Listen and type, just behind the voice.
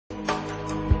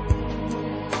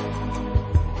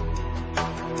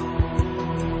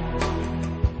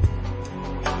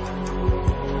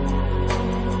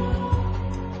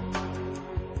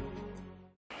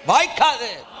வாய்க்காது.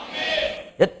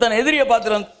 எத்தனை எதிரியை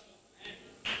பார்த்துரும்.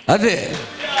 அது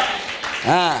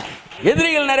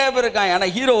எதிரிகள் நிறைய பேர் இருக்காங்க, ஆனா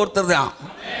ஹீரோ ஒருத்தர் தான்.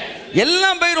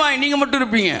 எல்லாம் போயிடுவாங்க, நீங்க மட்டும்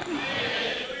இருப்பீங்க.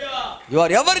 You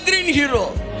are ever green hero.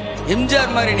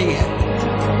 MGR மாதிரி நீங்க.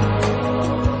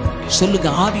 சொல்லுங்க,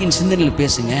 ஆவியின் சிந்தனையில்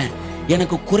பேசுங்க.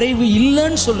 எனக்கு குறைவு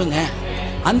இல்லைன்னு சொல்லுங்க.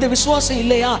 அந்த விசுவாசம்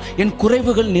இல்லையா, என்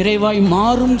குறைவுகள் நிறைவாய்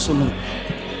மாறும் சொல்லுங்க.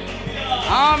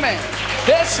 ஆமென்.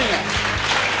 பேசுங்க,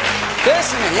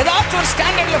 பேசுங்க. ஏதாச்சும் ஒரு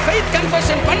ஸ்டாண்டர்ட்ல ஃபெய்த்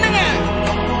கன்ஃபெஷன் பண்ணுங்க.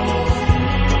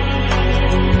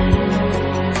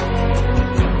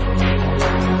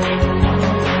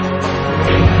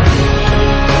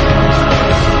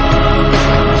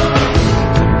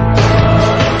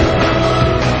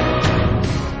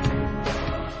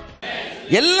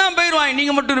 எல்லாம் போயிடுவாங்க,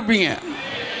 நீங்க மட்டும் இருப்பீங்க.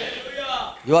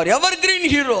 You are ever green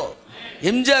hero.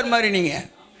 MGR மாதிரி நீங்க.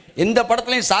 எந்த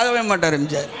படத்துலையும் சாகவே மாட்டார்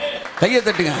எம்ஜிஆர். கையை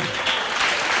தட்டுங்க.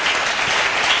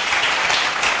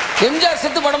 எம்ஜிஆர்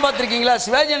செத்து படம் பார்த்துருக்கீங்களா?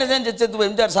 சிவாஜி கணேசன் செத்து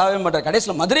எம்ஜிஆர் சாகவே மாட்டார்.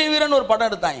 கடைசியில் மதுரை வீரன் ஒரு படம்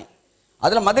எடுத்தாங்க.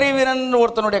 அதில் மதுரை வீரன்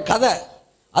ஒருத்தனுடைய கதை.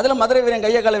 அதில் மதுரை வீரன்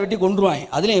கையை காலை வெட்டி கொண்டுருவாங்க.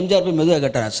 அதுலேயும் எம்ஜிஆர் போய் மெதுவாக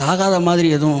கேட்டார், சாகாத மாதிரி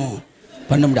எதுவும்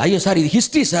பண்ண முடியாது. ஐயோ சார், இது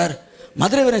ஹிஸ்ட்ரி சார்.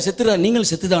 மதுரை வீரன் செத்துறார்,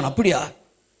 நீங்களும் செத்துதான். அப்படியா?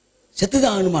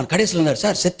 செத்துதான் ஆகணுமா? கடைசியில் இருந்தார்.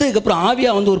 சார் செத்ததுக்கப்புறம்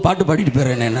ஆவியா வந்து ஒரு பாட்டு பாடிட்டு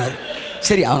போயிடுறேன் என்ன.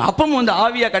 சரி, அவன் அப்பவும் வந்து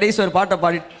ஆவியா கடைசி ஒரு பாட்டை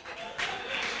பாடிட்டு.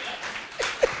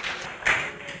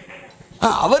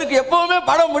 அவருக்கு எப்பவுமே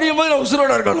படம் முடியும் போது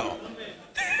உசுரோட இருக்கணும்.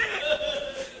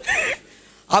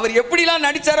 அவர் எப்படிலாம்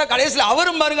நடிச்சாரோ கடைசியில்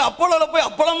அவரும் பாருங்க, அப்போலோல போய்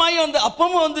அப்பளமாயி வந்து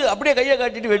அப்பவும் வந்து அப்படியே கையை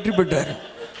காட்டிட்டு வெற்றி பெற்றார்.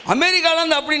 அமெரிக்கால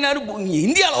இருந்து அப்படின்னாரு,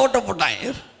 இந்தியாவில் ஓட்ட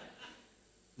போட்டாங்க.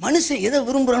 மனுஷன் எதை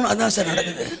விரும்புறானோ அதான் சார்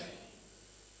நடக்குது.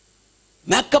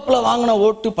 மேக்கப்பில் வாங்கின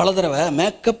ஓட்டு பல தடவை,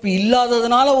 மேக்கப்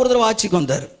இல்லாததுனால ஒரு தடவை ஆட்சிக்கு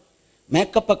வந்தார்.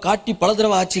 மேக்கப்பை காட்டி பல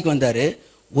தடவை ஆட்சிக்கு வந்தார்.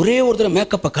 ஒரே ஒரு தடவை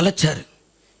மேக்கப்பை கலைச்சார்.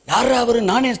 யாரா அவர்?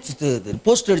 நானே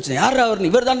போஸ்ட் அடிச்சேன். யாரா அவர்?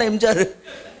 இவர் தாண்டா எம்ஜிஆர்.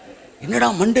 என்னடா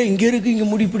மண்டை இங்கே இருக்கு, இங்கே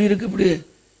முடி இப்படி இருக்கு இப்படி.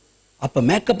 அப்போ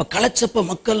மேக்கப்பை கலைச்சப்ப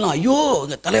மக்கள்லாம் ஐயோ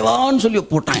இங்கே தலைவான்னு சொல்லி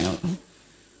போட்டாங்க.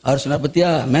 அவர் சொன்னார், பத்தியா,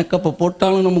 மேக்கப்பை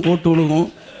போட்டாலும் நமக்கு ஓட்டு விழுகும்,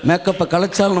 மேக்கப்பை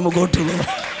கலைச்சாலும் நமக்கு ஓட்டு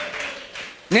விழுகும்.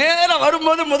 நேரம்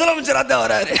வரும்போது முதலமைச்சராக தான்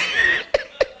வராரு.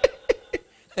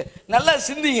 நல்லா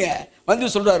சிந்திங்க. வந்து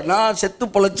சொல்றாரு, நான் செத்து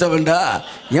பொழைச்ச வேண்டா,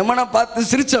 எமனை பார்த்து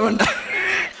சிரிச்ச வேண்டா.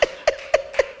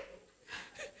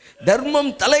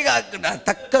 தர்மம் தலை காக்குடா,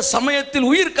 தக்க சமயத்தில்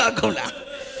உயிர் காக்கும்டா.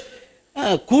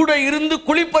 கூட இருந்து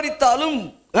குளிப்பறித்தாலும்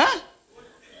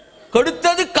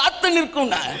கொடுத்தது காத்து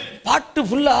நிற்கும். பாட்டு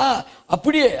ஃபுல்லா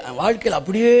அப்படியே வாழ்க்கையில்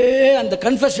அப்படியே அந்த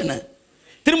கன்ஃபெஷன்.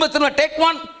 திரும்ப திரும்ப டேக்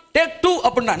 1 டேக் 2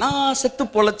 அப்படின்னா, நான் செத்து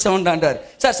பொழைச்சவன்டாண்டார்.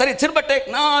 சார் சரி, திரும்ப டேக்,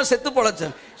 நான் செத்து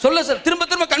பொழைச்சேன் சொல்ல சார். திரும்ப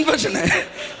திரும்ப கன்ஃபெஷன்.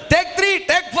 டேக் 3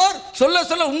 டேக் 4 சொல்ல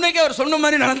சொல்ல உண்மைக்கு அவர் சொன்ன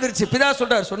மாதிரி நடந்துருச்சு. பிதா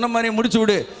சொல்றார், சொன்ன மாதிரி முடிச்சு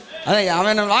விடு. அதான்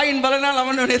அவன் வாயின் பலனால்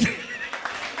அவன்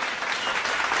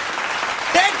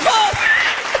டேக் 4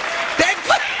 டேக்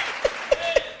 4.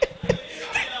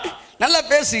 நல்லா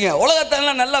பேசுங்க.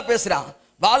 உலகத்தெல்லாம் நல்லா பேசுறான்.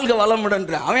 வாழ்க வளமுடன்.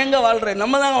 அவன் எங்க வாழ்ற?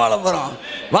 நம்ம தாங்க வாழ போறோம்.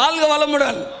 வாழ்க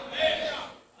வளமுடன்.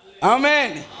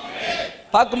 ஆமென்.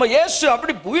 பார்க்கும்போது இயேசு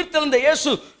அப்படி உயிர் தெழுந்த இயேசு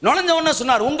நுழைஞ்ச உடனே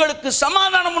சொன்னார், உங்களுக்கு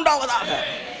சமாதானம் உண்டாவதாக.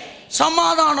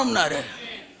 சமாதானம்னாரு.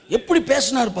 எப்படி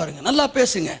பேசினார் பாருங்க. நல்லா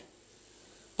பேசுங்க.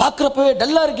 பார்க்குறப்பவே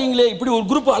டல்லா இருக்கீங்களே, இப்படி ஒரு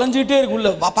குரூப் அலைஞ்சிக்கிட்டே இருக்குல்ல,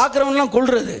 பார்க்குறவங்கலாம்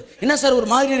கொள்றது. என்ன சார் ஒரு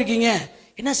மாதிரி இருக்கீங்க?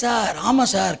 என்ன சார்?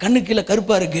 ஆமாம் சார், கண்ணுக்கு கீழே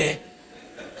கருப்பாக இருக்கு.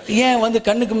 ஏன் வந்து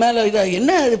கண்ணுக்கு மேலே இதா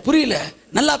என்ன புரியல.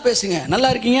 நல்லா பேசுங்க. நல்லா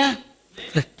இருக்கீங்க,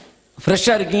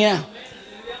 ஃப்ரெஷ்ஷாக இருக்கீங்க,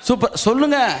 சூப்பர்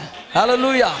சொல்லுங்க.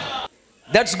 ஹல்லேலூயா,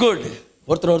 தட்ஸ் குட்.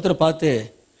 ஒருத்தர் பார்த்து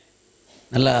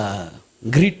நல்லா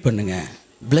கிரீட் பண்ணுங்க,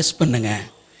 பிளஸ் பண்ணுங்க.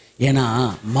 ஏன்னா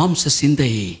மாம்ச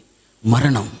சிந்தை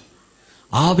மரணம்,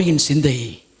 ஆவியின் சிந்தை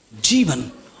ஜீவன்,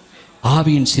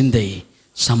 ஆவியின் சிந்தை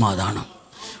சமாதானம்.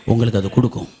 உங்களுக்கு அது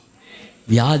கொடுக்கும்.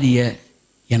 வியாதியை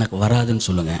எனக்கு வராதுன்னு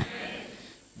சொல்லுங்க.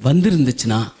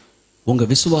 வந்திருந்துச்சுன்னா உங்க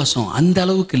விசுவாசம் அந்த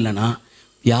அளவுக்கு இல்லைன்னா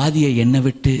வியாதியை என்னை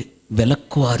விட்டு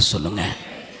விலக்குவார் சொல்லுங்க.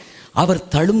 அவர்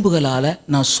தழும்புகளால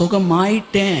நான்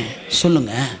சுகமாயிட்டேன்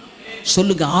சொல்லுங்க.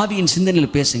 சொல்லுங்க. ஆவியின்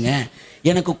சிந்தனையில் பேசுங்க.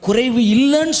 எனக்கு குறைவு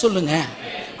இல்லைன்னு சொல்லுங்க.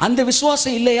 அந்த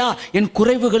விசுவாசம் இல்லையா, என்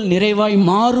குறைவுகள் நிறைவாய்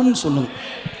மாறும் சொல்லுங்க.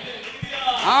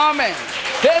 ஆமென்.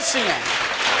 பேசுங்க,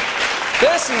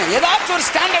 பேசுங்க. ஏதாச்சும் ஒரு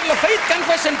ஸ்டாண்டர்ட்ல ஃபெய்த்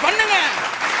கன்ஃபெஷன் பண்ணுங்க.